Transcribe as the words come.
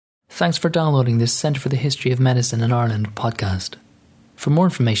Thanks for downloading this Centre for the History of Medicine in Ireland podcast. For more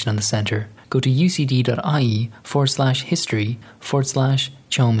information on the centre, go to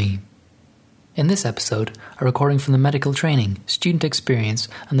ucd.ie/history/CHOMI. In this episode, a recording from the Medical Training, Student Experience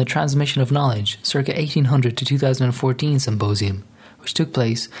and the Transmission of Knowledge circa 1800 to 2014 Symposium, which took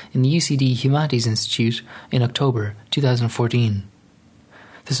place in the UCD Humanities Institute in October 2014.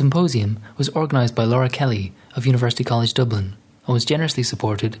 The symposium was organised by Laura Kelly of University College Dublin and was generously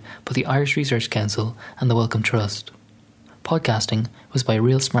supported by the Irish Research Council and the Wellcome Trust. Podcasting was by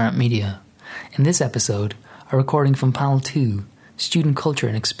Real Smart Media. In this episode, a recording from Panel 2, Student Culture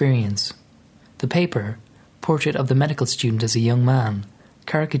and Experience. The paper, Portrait of the Medical Student as a Young Man,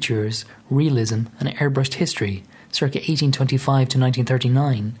 Caricatures, Realism and Airbrushed History, circa 1825 to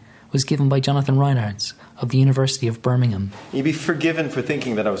 1939, was given by Jonathan Reinhardt of the University of Birmingham. You'd be forgiven for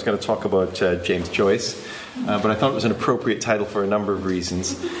thinking that I was going to talk about James Joyce, but I thought it was an appropriate title for a number of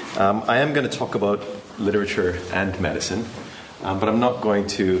reasons. I am going to talk about literature and medicine, but I'm not going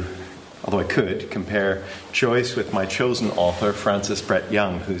to, although I could, compare Joyce with my chosen author, Francis Brett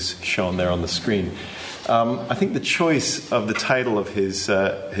Young, who's shown there on the screen. I think the choice of the title of his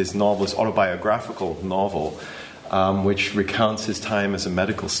novel, his autobiographical novel, which recounts his time as a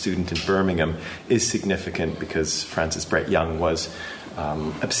medical student in Birmingham, is significant because Francis Brett Young was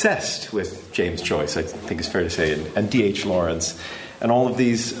obsessed with James Joyce, I think it's fair to say, and D.H. Lawrence, and all of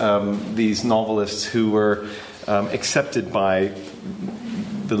these novelists who were accepted by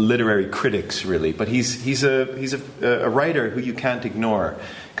the literary critics, really. But he's a writer who you can't ignore,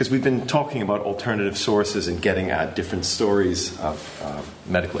 because we've been talking about alternative sources and getting at different stories of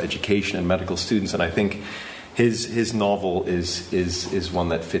medical education and medical students, and I think his novel is one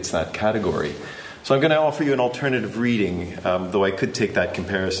that fits that category. So I'm going to offer you an alternative reading, though I could take that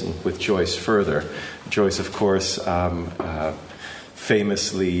comparison with Joyce further. Joyce, of course,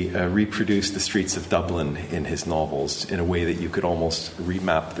 famously reproduced the streets of Dublin in his novels in a way that you could almost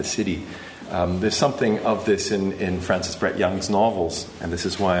remap the city. There's something of this in Francis Brett Young's novels, and this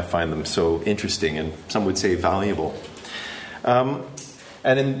is why I find them so interesting and some would say valuable.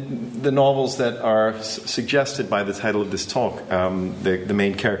 And in the novels that are suggested by the title of this talk, the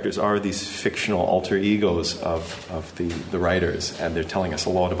main characters are these fictional alter egos of the writers, and they're telling us a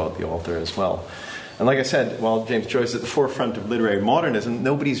lot about the author as well. And like I said, while James Joyce is at the forefront of literary modernism,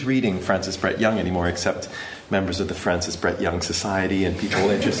 nobody's reading Francis Brett Young anymore except members of the Francis Brett Young Society and people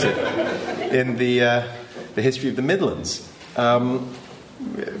interested in the history of the Midlands.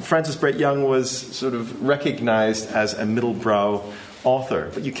 Francis Brett Young was sort of recognized as a middle-brow author,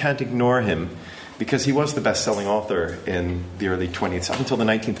 but you can't ignore him because he was the best-selling author in the early 20th, up until the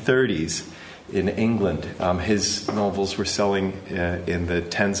 1930s in England. His novels were selling in the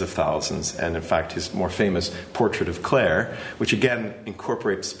tens of thousands, and in fact his more famous Portrait of Claire, which again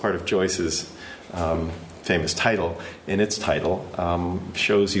incorporates part of Joyce's famous title in its title,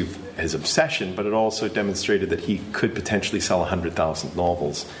 shows you his obsession, but it also demonstrated that he could potentially sell 100,000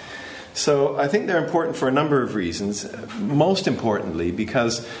 novels. So I think they're important for a number of reasons. Most importantly,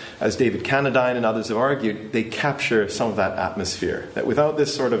 because, as David Cannadine and others have argued, they capture some of that atmosphere. That without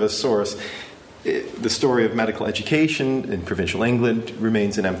this sort of a source, the story of medical education in provincial England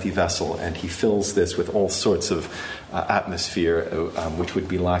remains an empty vessel, and he fills this with all sorts of atmosphere which would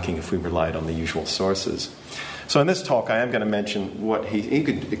be lacking if we relied on the usual sources. So in this talk, I am going to mention what he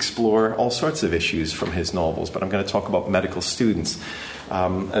could explore all sorts of issues from his novels, but I'm going to talk about medical students.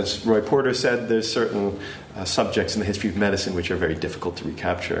 As Roy Porter said, there's certain subjects in the history of medicine which are very difficult to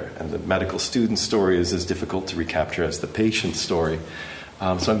recapture, and the medical student story is as difficult to recapture as the patient story.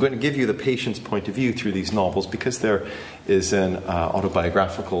 So I'm going to give you the patient's point of view through these novels because there is an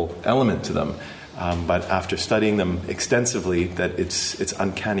autobiographical element to them. But after studying them extensively, that it's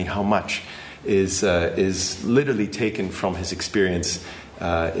uncanny how much is literally taken from his experience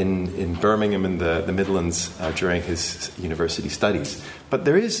in Birmingham in the Midlands during his university studies. But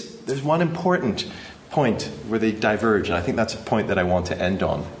there's one important point where they diverge, and I think that's a point that I want to end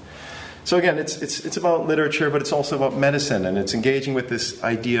on. So again, it's about literature, but it's also about medicine, and it's engaging with this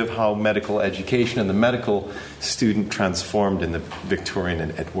idea of how medical education and the medical student transformed in the Victorian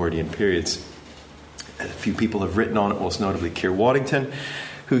and Edwardian periods. A few people have written on it, most notably Keir Waddington,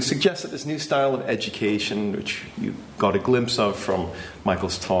 who suggests that this new style of education, which you got a glimpse of from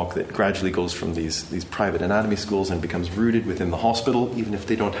Michael's talk, that gradually goes from these private anatomy schools and becomes rooted within the hospital, even if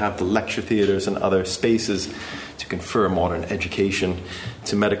they don't have the lecture theatres and other spaces to confer modern education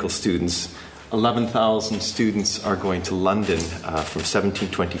to medical students. 11,000 students are going to London from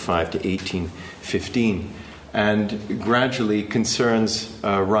 1725 to 1815. And gradually concerns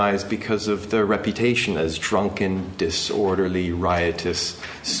rise because of their reputation as drunken, disorderly, riotous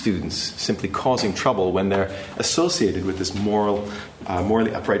students, simply causing trouble when they're associated with this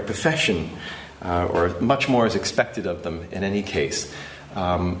morally upright profession, or much more is expected of them in any case.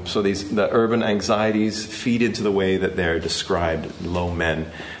 So the urban anxieties feed into the way that they're described, low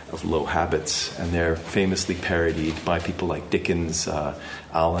men of low habits, and they're famously parodied by people like Dickens,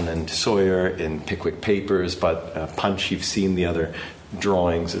 Allen and Sawyer in Pickwick Papers, but Punch, you've seen the other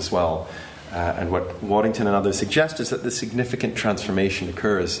drawings as well. And what Waddington and others suggest is that the significant transformation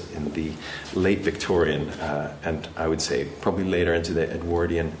occurs in the late Victorian, and I would say probably later into the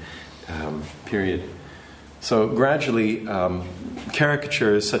Edwardian period. So gradually,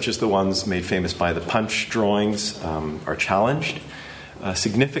 caricatures such as the ones made famous by the Punch drawings are challenged,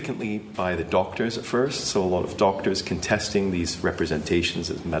 significantly by the doctors at first. So a lot of doctors contesting these representations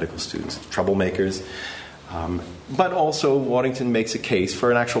as medical students, troublemakers. But also Waddington makes a case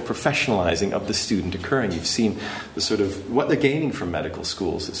for an actual professionalizing of the student occurring. You've seen the sort of what they're gaining from medical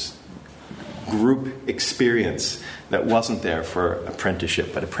schools, this group experience that wasn't there for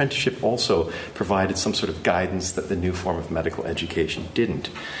apprenticeship. But apprenticeship also provided some sort of guidance that the new form of medical education didn't.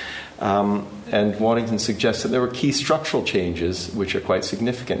 And Waddington suggests that there were key structural changes which are quite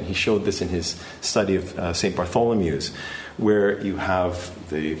significant. He showed this in his study of St. Bartholomew's, where you have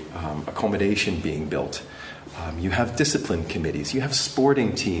the accommodation being built. You have discipline committees. You have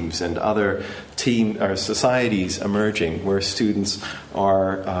sporting teams and other societies emerging where students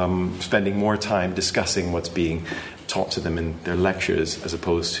are spending more time discussing what's being taught to them in their lectures as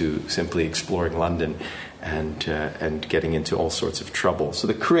opposed to simply exploring London and getting into all sorts of trouble. So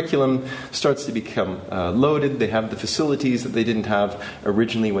the curriculum starts to become loaded. They have the facilities that they didn't have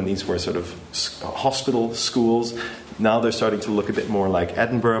originally when these were sort of hospital schools. Now they're starting to look a bit more like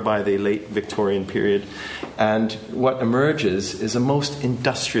Edinburgh by the late Victorian period. And what emerges is a most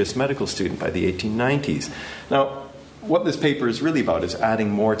industrious medical student by the 1890s. Now, what this paper is really about is adding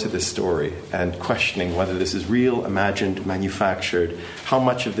more to this story and questioning whether this is real, imagined, manufactured, how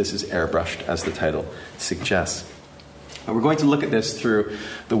much of this is airbrushed, as the title suggests. And we're going to look at this through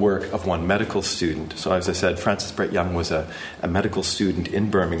the work of one medical student. So as I said, Francis Brett Young was a medical student in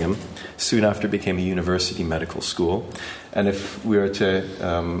Birmingham, soon after it became a university medical school. And if we were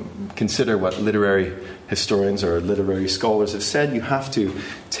to consider what literary historians or literary scholars have said, you have to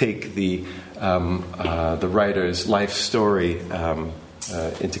take the writer's life story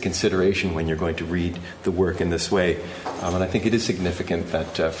into consideration when you're going to read the work in this way. And I think it is significant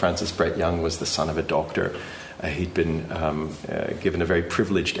that Francis Brett Young was the son of a doctor. He'd been given a very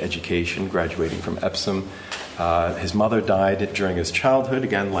privileged education, graduating from Epsom. His mother died during his childhood,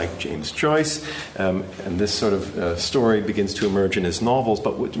 again like James Joyce, and this sort of story begins to emerge in his novels.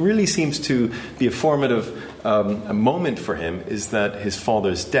 But what really seems to be a formative a moment for him is that his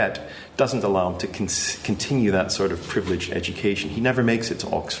father's debt doesn't allow him to continue that sort of privileged education. He never makes it to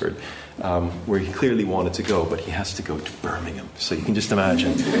Oxford, where he clearly wanted to go, but he has to go to Birmingham. So you can just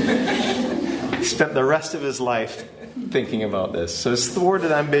imagine. He spent the rest of his life thinking about this. So his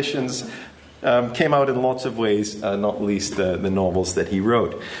thwarted ambitions came out in lots of ways, not least the novels that he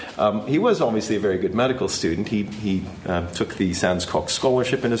wrote. He was obviously a very good medical student. He took the Sands-Cox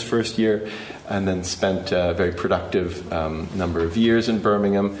Scholarship in his first year and then spent a very productive number of years in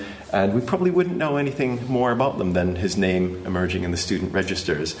Birmingham. And we probably wouldn't know anything more about them than his name emerging in the student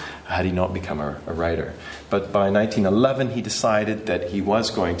registers had he not become a writer. But by 1911, he decided that he was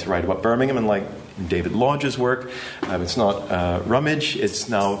going to write about Birmingham, and like David Lodge's work, it's not Rummidge, it's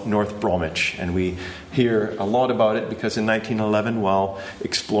now North Bromwich. And we hear a lot about it because in 1911, while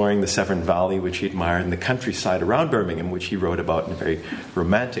exploring the Severn Valley, which he admired, and the countryside around Birmingham, which he wrote about in a very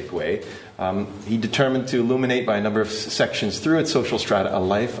romantic way, he determined to illuminate by a number of sections through its social strata a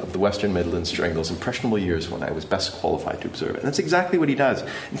life of the Western Midlands during those impressionable years when I was best qualified to observe it. And that's exactly what he does.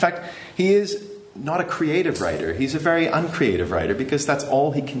 In fact, he is not a creative writer. He's a very uncreative writer because that's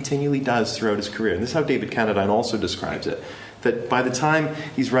all he continually does throughout his career. And this is how David Cannadine also describes it, that by the time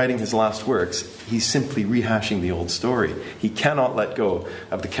he's writing his last works, he's simply rehashing the old story. He cannot let go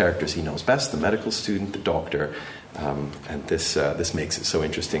of the characters he knows best, the medical student, the doctor, and this makes it so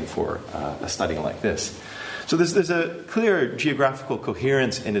interesting for a study like this. So there's a clear geographical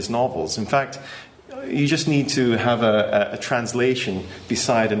coherence in his novels. In fact, you just need to have a translation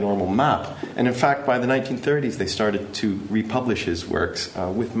beside a normal map. And in fact, by the 1930s, they started to republish his works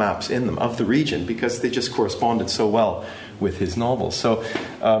with maps in them of the region because they just corresponded so well with his novels. So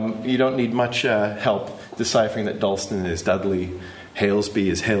you don't need much help deciphering that Dalston is Dudley, Halesby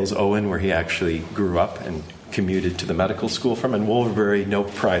is Hales Owen, where he actually grew up, and commuted to the medical school from, and Wolverbury, no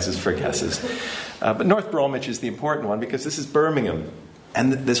prizes for guesses. But North Bromwich is the important one because this is Birmingham.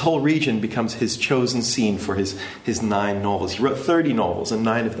 And this whole region becomes his chosen scene for his 9 novels. He wrote 30 novels, and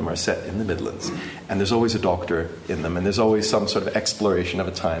 9 of them are set in the Midlands. And there's always a doctor in them, and there's always some sort of exploration of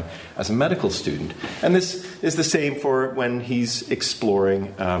a time as a medical student. And this is the same for when he's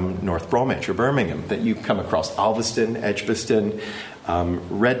exploring North Bromwich or Birmingham, that you come across Alveston, Edgbaston,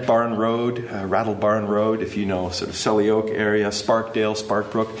 Red Barn Road, Rattle Barn Road, if you know sort of Selly Oak area, Sparkdale,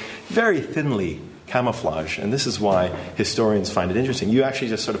 Sparkbrook, very thinly camouflage, and this is why historians find it interesting. You actually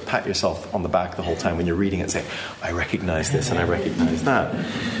just sort of pat yourself on the back the whole time when you're reading it and say, I recognize this and I recognize that.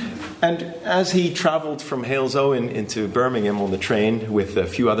 And as he travelled from Halesowen into Birmingham on the train with a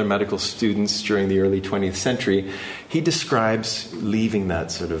few other medical students during the early 20th century, he describes leaving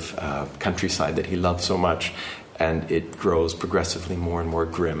that sort of countryside that he loved so much, and it grows progressively more and more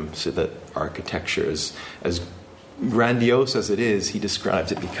grim, so that architecture is as grandiose as it is, he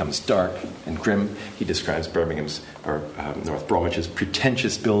describes it becomes dark and grim. He describes Birmingham's or North Bromwich's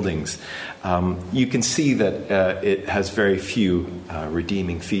pretentious buildings. You can see that it has very few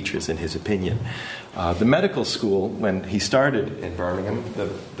redeeming features in his opinion. The medical school, when he started in Birmingham,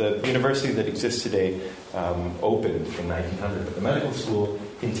 the university that exists today opened in 1900, but the medical school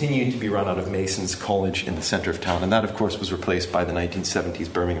continued to be run out of Mason's College in the centre of town, and that, of course, was replaced by the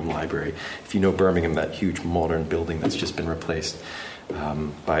 1970s Birmingham Library. If you know Birmingham, that huge modern building that's just been replaced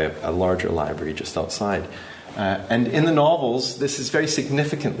by a larger library just outside. And in the novels, this is very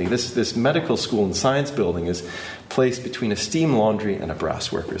significantly, this medical school and science building is placed between a steam laundry and a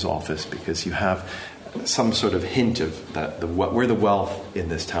brass worker's office, because you have some sort of hint of that where the wealth in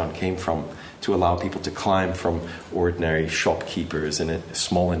this town came from, to allow people to climb from ordinary shopkeepers and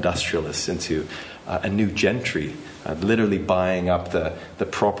small industrialists into a new gentry, literally buying up the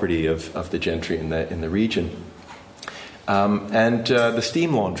property of the gentry in the region. And the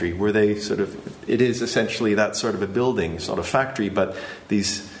steam laundry, where they it is essentially that sort of a building, sort of factory, but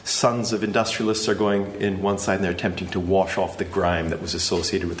these sons of industrialists are going in one side and they're attempting to wash off the grime that was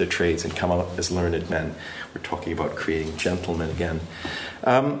associated with their trades and come out as learned men. We're talking about creating gentlemen again.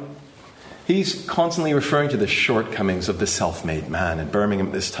 He's constantly referring to the shortcomings of the self-made man. In Birmingham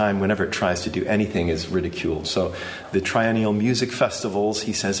at this time, whenever it tries to do anything, is ridiculed. So the triennial music festivals,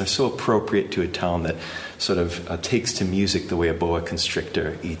 he says, are so appropriate to a town that sort of takes to music the way a boa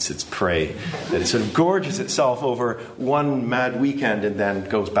constrictor eats its prey. That it sort of gorges itself over one mad weekend and then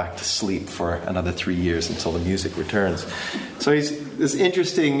goes back to sleep for another 3 years until the music returns. So he's this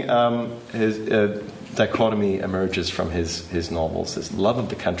interesting dichotomy emerges from his novels, this love of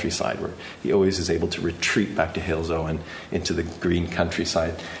the countryside, where he always is able to retreat back to Halesowen into the green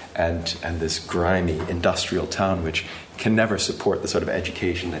countryside, and this grimy industrial town which can never support the sort of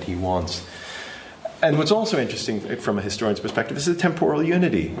education that he wants. And what's also interesting from a historian's perspective is the temporal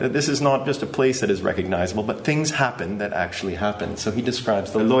unity. This is not just a place that is recognizable, but things happen that actually happen. So he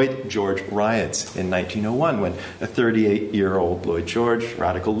describes the Lloyd George riots in 1901, when a 38-year-old Lloyd George,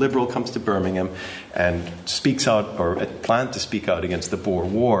 radical liberal, comes to Birmingham and speaks out, or planned to speak out, against the Boer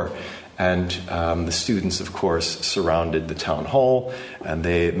War. And the students, of course, surrounded the town hall, and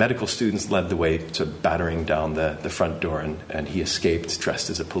the medical students led the way to battering down the front door, and he escaped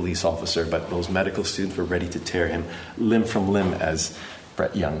dressed as a police officer, but those medical students were ready to tear him limb from limb, as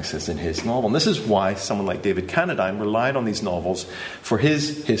Brett Young says in his novel. And this is why someone like David Cannadine relied on these novels for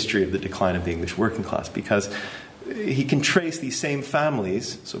his history of the decline of the English working class, because he can trace these same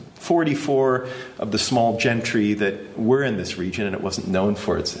families, so 44 of the small gentry that were in this region, and it wasn't known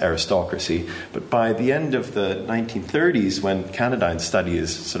for its aristocracy. But by the end of the 1930s, when Cannadine's study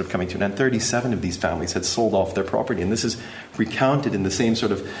is sort of coming to an end, 37 of these families had sold off their property. And this is recounted in the same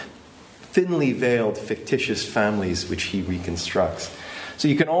sort of thinly veiled, fictitious families which he reconstructs. So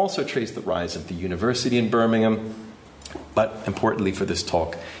you can also trace the rise of the university in Birmingham. But importantly for this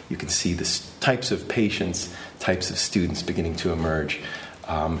talk, you can see the types of patients, types of students beginning to emerge.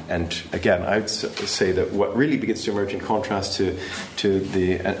 And again, I would say that what really begins to emerge in contrast to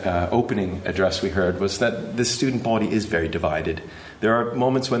the opening address we heard was that the student body is very divided. There are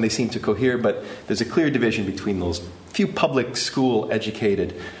moments when they seem to cohere, but there's a clear division between those few public school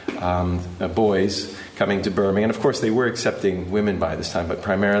educated boys coming to Birmingham. And of course, they were accepting women by this time, but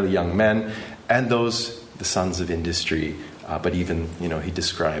primarily young men, and those the sons of industry, but even, he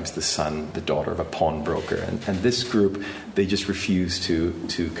describes the son, the daughter of a pawnbroker. And this group, they just refuse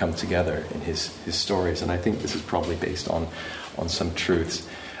to come together in his stories. And I think this is probably based on some truths.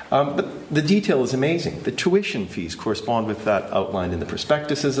 But the detail is amazing. The tuition fees correspond with that outlined in the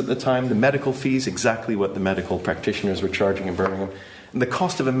prospectuses at the time. The medical fees, exactly what the medical practitioners were charging in Birmingham. And the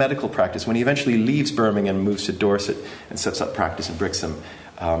cost of a medical practice, when he eventually leaves Birmingham and moves to Dorset and sets up practice in Brixham,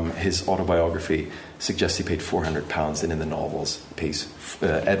 his autobiography suggests he paid £400, and in the novels pays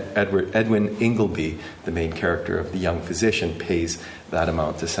Edwin Ingleby, the main character of the young physician, pays that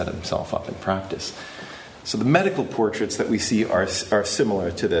amount to set himself up in practice. So the medical portraits that we see are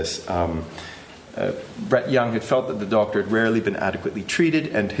similar to this. Brett Young had felt that the doctor had rarely been adequately treated,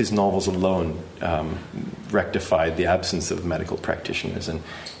 and his novels alone rectified the absence of medical practitioners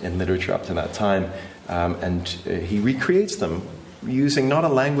in literature up to that time. And he recreates them using not a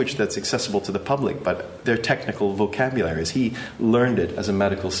language that's accessible to the public, but their technical vocabularies. He learned it as a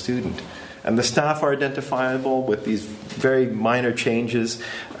medical student. And the staff are identifiable with these very minor changes.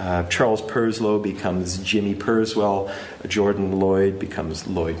 Charles Purslow becomes Jimmy Purswell. Jordan Lloyd becomes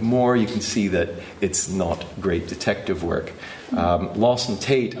Lloyd Moore. You can see that it's not great detective work. Lawson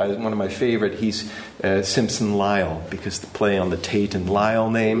Tate, one of my favorite, he's Simpson Lyle, because the play on the Tate and Lyle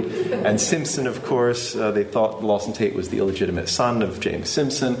name. And Simpson, of course, they thought Lawson Tate was the illegitimate son of James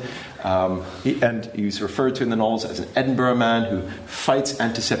Simpson. He's referred to in the novels as an Edinburgh man who fights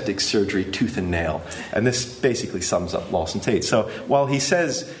antiseptic surgery tooth and nail. And this basically sums up Lawson Tate. So while he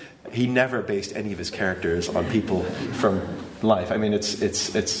says he never based any of his characters on people from life, I mean,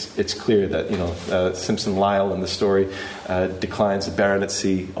 it's clear that Simpson Lyle in the story declines a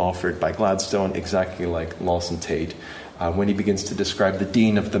baronetcy offered by Gladstone, exactly like Lawson Tate. When he begins to describe the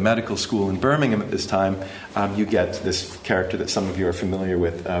dean of the medical school in Birmingham at this time, you get this character that some of you are familiar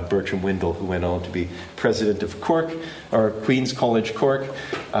with, Bertram Windle, who went on to be president of Cork, or Queen's College Cork.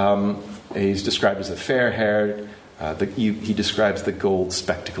 He's described as a fair-haired. He describes the gold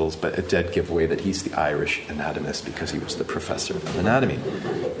spectacles, but a dead giveaway that he's the Irish anatomist because he was the professor of anatomy.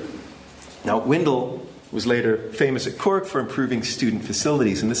 Now, Windle was later famous at Cork for improving student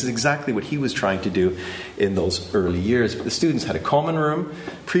facilities, and this is exactly what he was trying to do in those early years. But the students had a common room.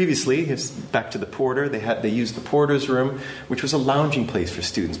 Previously, back to the porter, they used the porter's room, which was a lounging place for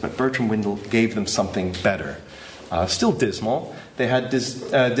students, but Bertram Windle gave them something better. Still dismal. They had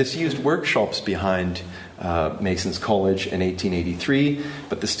disused workshops behind Mason's College in 1883,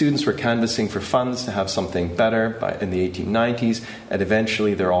 but the students were canvassing for funds to have something better in the 1890s, and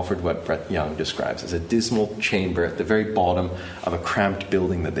eventually they're offered what Brett Young describes as a dismal chamber at the very bottom of a cramped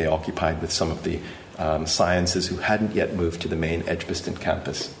building that they occupied with some of the sciences who hadn't yet moved to the main Edgbaston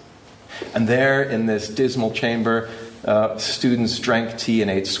campus. And there, in this dismal chamber, students drank tea and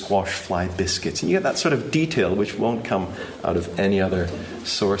ate squash fly biscuits. And you get that sort of detail which won't come out of any other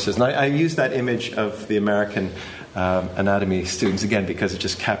sources. And I use that image of the American anatomy students again because it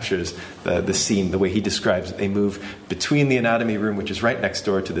just captures the scene, the way he describes it. They move between the anatomy room, which is right next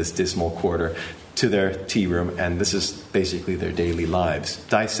door to this dismal quarter, to their tea room, and this is basically their daily lives.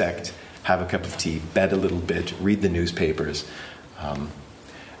 Dissect, have a cup of tea, bed a little bit, read the newspapers.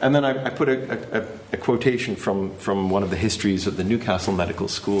 And then I put a quotation from one of the histories of the Newcastle Medical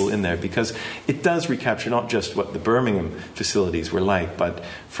School in there because it does recapture not just what the Birmingham facilities were like, but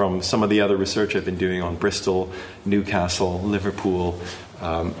from some of the other research I've been doing on Bristol, Newcastle, Liverpool,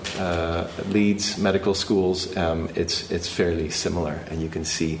 Leeds medical schools. It's fairly similar, and you can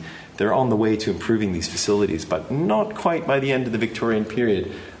see they're on the way to improving these facilities, but not quite by the end of the Victorian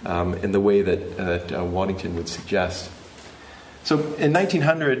period in the way that Waddington would suggest. So in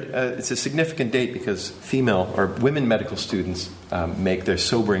 1900, it's a significant date because female or women medical students make their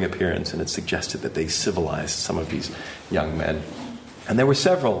sobering appearance, and it's suggested that they civilized some of these young men. And there were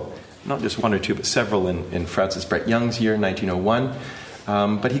several, not just one or two, but several in Francis Brett Young's year, 1901.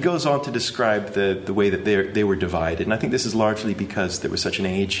 But he goes on to describe the way that they were divided. And I think this is largely because there was such an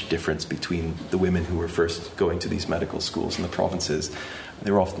age difference between the women who were first going to these medical schools in the provinces. They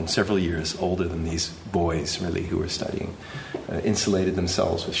were often several years older than these boys, really, who were studying. Insulated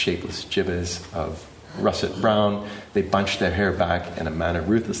themselves with shapeless jibbas of russet brown. They bunched their hair back in a manner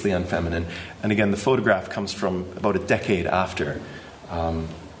ruthlessly unfeminine. And again, the photograph comes from about a decade after.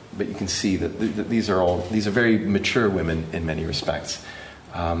 But you can see that these are very mature women in many respects.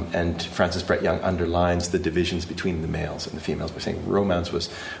 And Francis Brett Young underlines the divisions between the males and the females by saying romance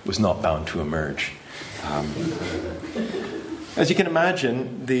was not bound to emerge. As you can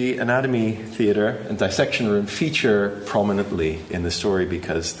imagine, the anatomy theatre and dissection room feature prominently in the story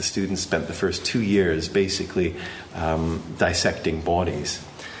because the students spent the first 2 years basically dissecting bodies.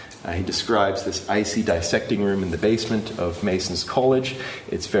 He describes this icy dissecting room in the basement of Mason's College.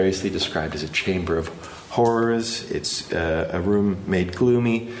 It's variously described as a chamber of horrors. It's a room made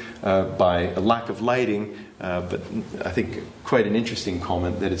gloomy by a lack of lighting, but I think quite an interesting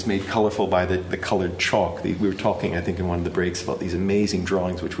comment that it's made colourful by the coloured chalk. We were talking, I think, in one of the breaks about these amazing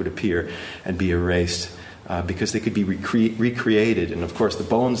drawings which would appear and be erased because they could be recreated. And of course, the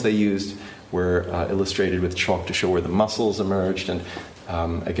bones they used were illustrated with chalk to show where the muscles emerged. And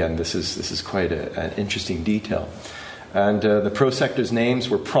again, this is quite an interesting detail. And the prosectors' names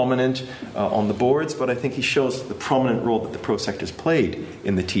were prominent on the boards, but I think he shows the prominent role that the prosectors played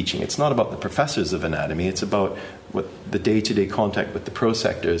in the teaching. It's not about the professors of anatomy, it's about what the day-to-day contact with the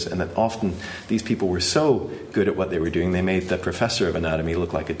prosectors, and that often these people were so good at what they were doing, they made the professor of anatomy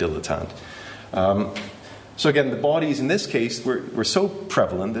look like a dilettante. So again, the bodies in this case were so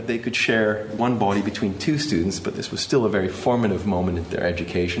prevalent that they could share one body between two students, but this was still a very formative moment in their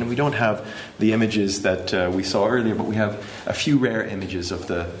education. And we don't have the images that we saw earlier, but we have a few rare images of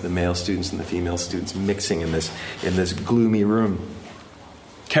the male students and the female students mixing in this gloomy room.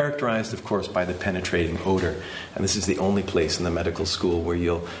 Characterized, of course, by the penetrating odor. And this is the only place in the medical school where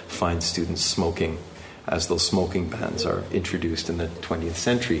you'll find students smoking, as those smoking bans are introduced in the 20th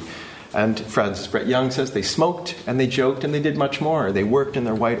century. And Francis Brett Young says they smoked and they joked and they did much more. They worked in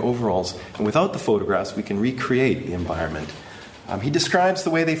their white overalls. And without the photographs, we can recreate the environment. He describes the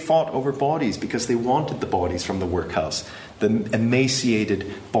way they fought over bodies because they wanted the bodies from the workhouse, the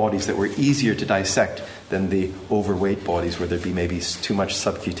emaciated bodies that were easier to dissect than the overweight bodies where there'd be maybe too much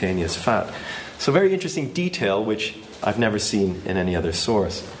subcutaneous fat. So very interesting detail, which I've never seen in any other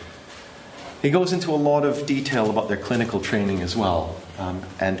source. He goes into a lot of detail about their clinical training as well.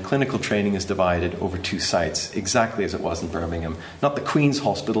 And clinical training is divided over two sites, exactly as it was in Birmingham. Not the Queen's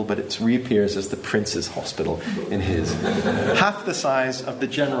Hospital, but it reappears as the Prince's Hospital in his. Half the size of the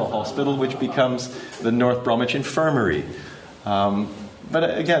General Hospital, which becomes the North Bromwich Infirmary.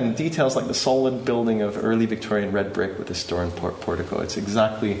 But again, details like the solid building of early Victorian red brick with a store and portico. It's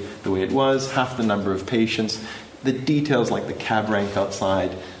exactly the way it was, half the number of patients. The details like the cab rank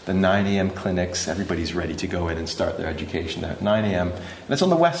outside, the 9 a.m. clinics, everybody's ready to go in and start their education there at 9 a.m. And it's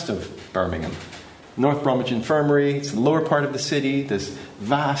on the west of Birmingham. North Bromwich Infirmary, it's the lower part of the city, this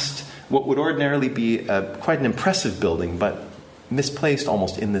vast, what would ordinarily be quite an impressive building, but misplaced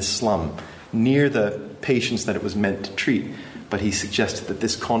almost in this slum, near the patients that it was meant to treat. But he suggested that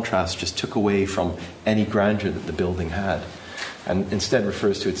this contrast just took away from any grandeur that the building had, and instead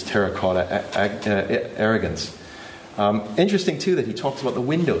refers to its terracotta arrogance. Interesting, too, that he talks about the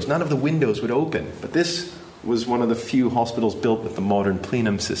windows. None of the windows would open, but this was one of the few hospitals built with the modern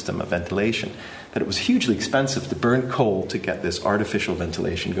plenum system of ventilation, that it was hugely expensive to burn coal to get this artificial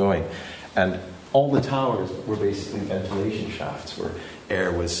ventilation going. And all the towers were basically ventilation shafts where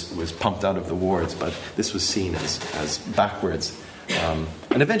air was pumped out of the wards, but this was seen as backwards.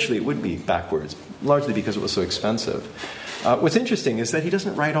 And eventually it would be backwards, largely because it was so expensive. What's interesting is that he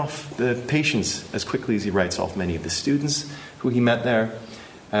doesn't write off the patients as quickly as he writes off many of the students who he met there.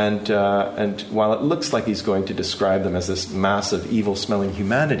 And while it looks like he's going to describe them as this mass of evil-smelling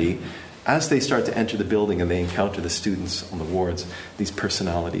humanity, as they start to enter the building and they encounter the students on the wards, these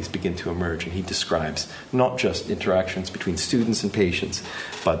personalities begin to emerge. And he describes not just interactions between students and patients,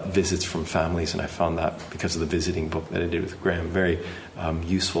 but visits from families. And I found that, because of the visiting book that I did with Graham, very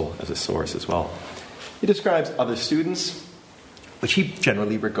useful as a source as well. He describes other students, which he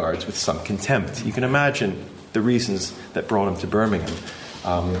generally regards with some contempt. You can imagine the reasons that brought him to Birmingham.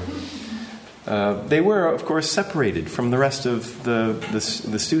 They were, of course, separated from the rest of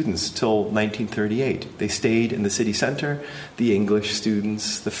the students till 1938. They stayed in the city centre. The English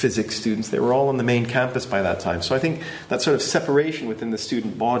students, the physics students, they were all on the main campus by that time. So I think that sort of separation within the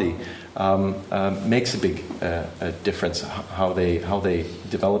student body makes a big difference how they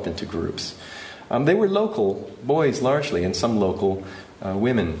develop into groups. They were local boys largely, and some local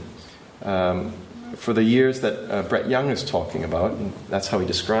women. For the years that Brett Young is talking about, and that's how he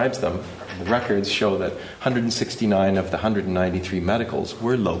describes them, the records show that 169 of the 193 medicals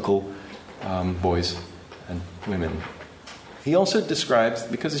were local boys and women. He also describes,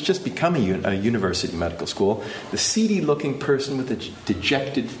 because it's just become a university medical school, the seedy-looking person with a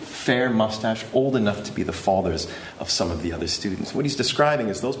dejected, fair mustache, old enough to be the fathers of some of the other students. What he's describing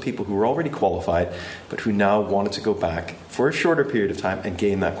is those people who were already qualified, but who now wanted to go back for a shorter period of time and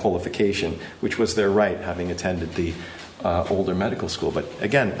gain that qualification, which was their right, having attended the older medical school. But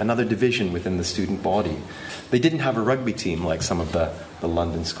again, another division within the student body. They didn't have a rugby team like some of the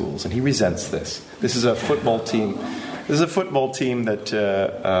London schools, and he resents this. This is a football team. This is a football team that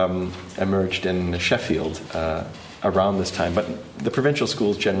emerged in Sheffield around this time, but the provincial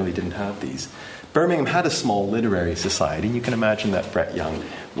schools generally didn't have these. Birmingham had a small literary society, and you can imagine that Brett Young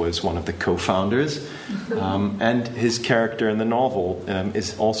was one of the co-founders, and his character in the novel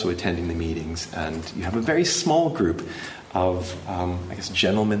is also attending the meetings, and you have a very small group of,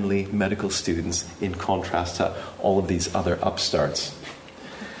 gentlemanly medical students in contrast to all of these other upstarts.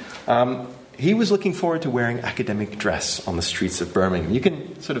 he was looking forward to wearing academic dress on the streets of Birmingham. You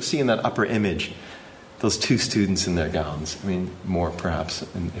can sort of see in that upper image those two students in their gowns. I mean, more perhaps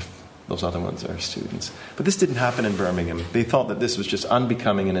if those other ones are students. But this didn't happen in Birmingham. They thought that this was just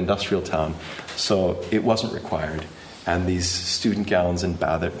unbecoming an industrial town, so it wasn't required. And these student gowns and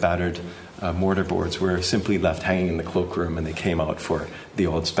battered mortarboards were simply left hanging in the cloakroom, and they came out for the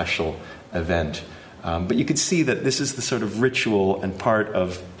odd special event. But you could see that this is the sort of ritual and part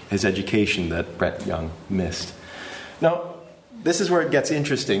of his education that Brett Young missed. Now, this is where it gets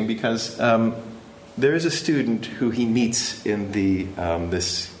interesting, because there is a student who he meets in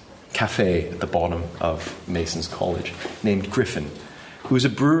this cafe at the bottom of Mason's College named Griffin, who's a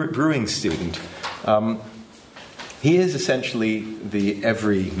brewing student. He is essentially the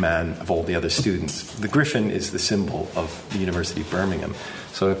everyman of all the other students. The Griffin is the symbol of the University of Birmingham.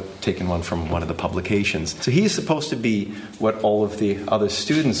 So I've taken one from one of the publications. So he's supposed to be what all of the other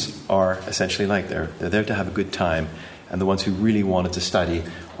students are essentially like. They're there to have a good time, and the ones who really wanted to study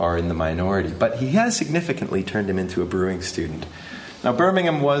are in the minority. But he has significantly turned him into a brewing student. Now,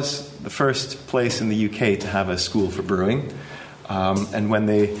 Birmingham was the first place in the UK to have a school for brewing. And when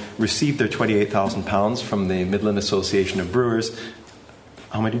they received their £28,000 from the Midland Association of Brewers,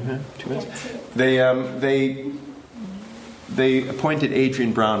 how many? 2 minutes? They appointed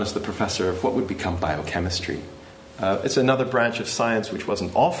Adrian Brown as the professor of what would become biochemistry. It's another branch of science which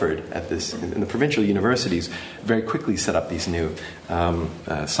wasn't offered in the provincial universities. Very quickly set up these new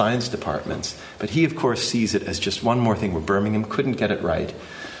science departments. But he, of course, sees it as just one more thing where Birmingham couldn't get it right.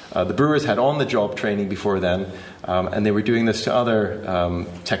 The brewers had on-the-job training before then, and they were doing this to other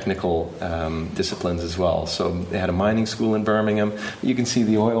technical disciplines as well. So they had a mining school in Birmingham. You can see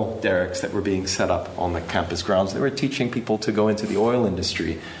the oil derricks that were being set up on the campus grounds. They were teaching people to go into the oil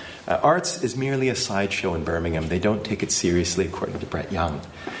industry. Arts is merely a sideshow in Birmingham. They don't take it seriously, according to Brett Young.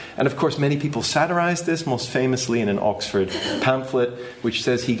 And of course, many people satirized this, most famously in an Oxford pamphlet, which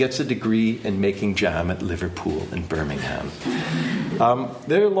says he gets a degree in making jam at Liverpool and Birmingham.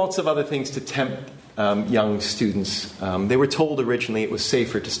 There are lots of other things to tempt young students. They were told originally it was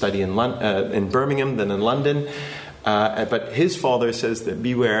safer to study in Birmingham than in London. But his father says that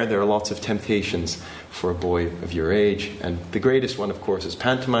beware, there are lots of temptations for a boy of your age. And the greatest one, of course, is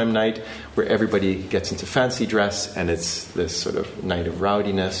pantomime night, where everybody gets into fancy dress, and it's this sort of night of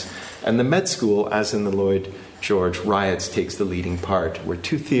rowdiness. And the med school, as in the Lloyd George riots, takes the leading part, where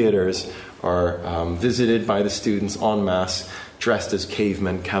 2 theatres are visited by the students en masse, dressed as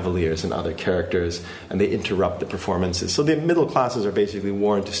cavemen, cavaliers, and other characters, and they interrupt the performances. So the middle classes are basically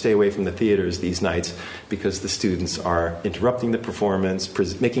warned to stay away from the theatres these nights, because the students are interrupting the performance,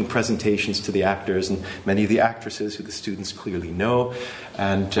 making presentations to the actors and many of the actresses who the students clearly know.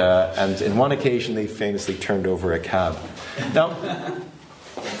 And in one occasion, they famously turned over a cab. Now,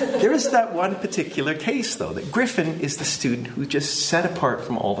 there is that one particular case, though, that Griffin is the student who just set apart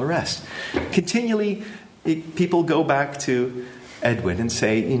from all the rest. Continually, people go back to Edwin and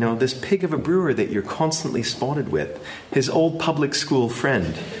say, this pig of a brewer that you're constantly spotted with, his old public school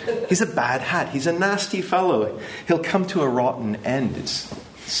friend, he's a bad hat, he's a nasty fellow, he'll come to a rotten end. It's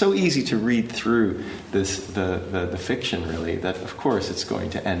so easy to read through the fiction, really, that of course it's going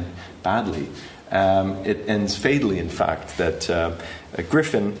to end badly. It ends fatally, in fact, that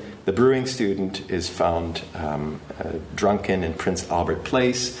Griffin, the brewing student, is found drunken in Prince Albert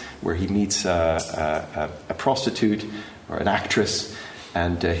Place, where he meets a prostitute or an actress,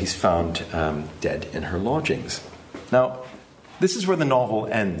 and he's found dead in her lodgings. Now, this is where the novel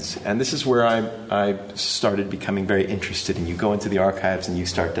ends, and this is where I started becoming very interested. And you go into the archives and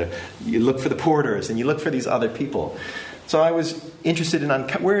you look for the porters and you look for these other people. So I was interested in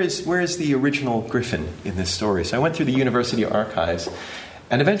where is the original Griffin in this story. So I went through the university archives,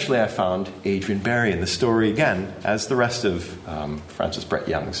 and eventually I found Adrian Berry in the story again, as the rest of Francis Brett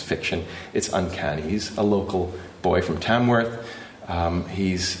Young's fiction. It's uncanny. He's a local boy from Tamworth.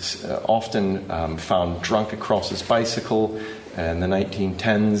 He's often found drunk across his bicycle. In the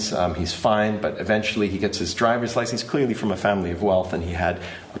 1910s, he's fine, but eventually he gets his driver's license, clearly from a family of wealth, and he had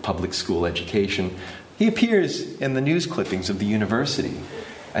a public school education. He appears in the news clippings of the university,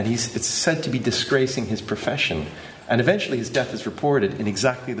 and it's said to be disgracing his profession. And eventually his death is reported in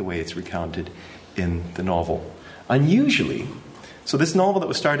exactly the way it's recounted in the novel. Unusually, so this novel that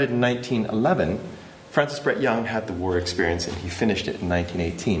was started in 1911, Francis Brett Young had the war experience, and he finished it in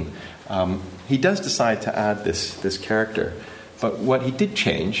 1918. He does decide to add this character, but what he did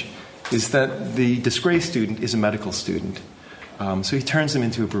change is that the disgraced student is a medical student. So he turns him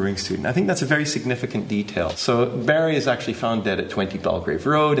into a brewing student. I think that's a very significant detail. So Barry is actually found dead at 20 Belgrave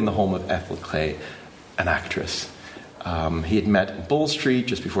Road in the home of Ethel Clay, an actress. He had met in Bull Street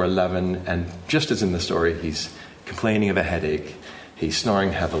just before 11, and just as in the story, he's complaining of a headache. He's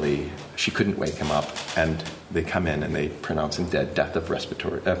snoring heavily. She couldn't wake him up, and they come in and they pronounce him dead, death of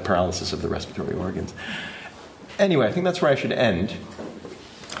respiratory paralysis of the respiratory organs. Anyway, I think that's where I should end,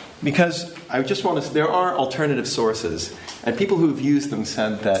 because I just want to. There are alternative sources, and people who've used them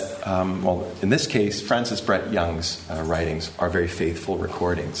said that, well, in this case, Francis Brett Young's writings are very faithful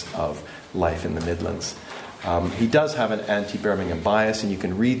recordings of life in the Midlands. He does have an anti-Birmingham bias, and you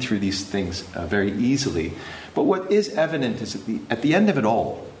can read through these things very easily. But what is evident is at the end of it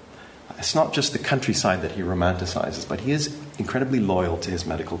all, it's not just the countryside that he romanticizes, but he is incredibly loyal to his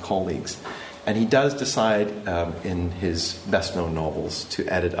medical colleagues. And he does decide in his best-known novels to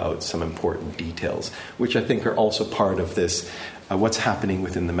edit out some important details, which I think are also part of this, what's happening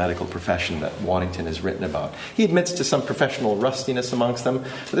within the medical profession that Waddington has written about. He admits to some professional rustiness amongst them,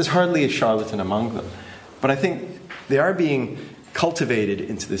 but there's hardly a charlatan among them. But I think they are being cultivated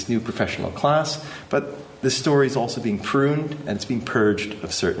into this new professional class, but the story is also being pruned and it's being purged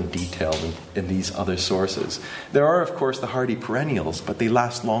of certain detail in these other sources. There are, of course, the hardy perennials, but they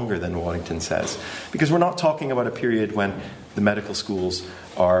last longer than Waddington says, because we're not talking about a period when the medical schools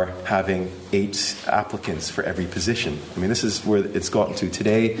are having 8 applicants for every position. I mean, this is where it's gotten to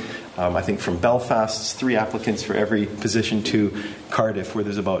today. I think from Belfast, it's 3 applicants for every position, to Cardiff, where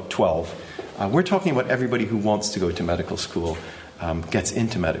there's about 12. We're talking about everybody who wants to go to medical school gets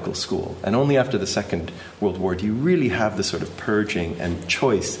into medical school. And only after the Second World War do you really have the sort of purging and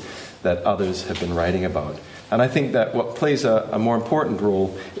choice that others have been writing about. And I think that what plays a more important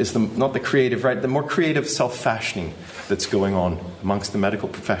role is not the creative, right? The more creative self-fashioning that's going on amongst the medical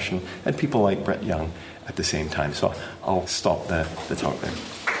profession and people like Brett Young at the same time. So I'll stop the talk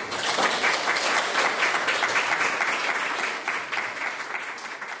there.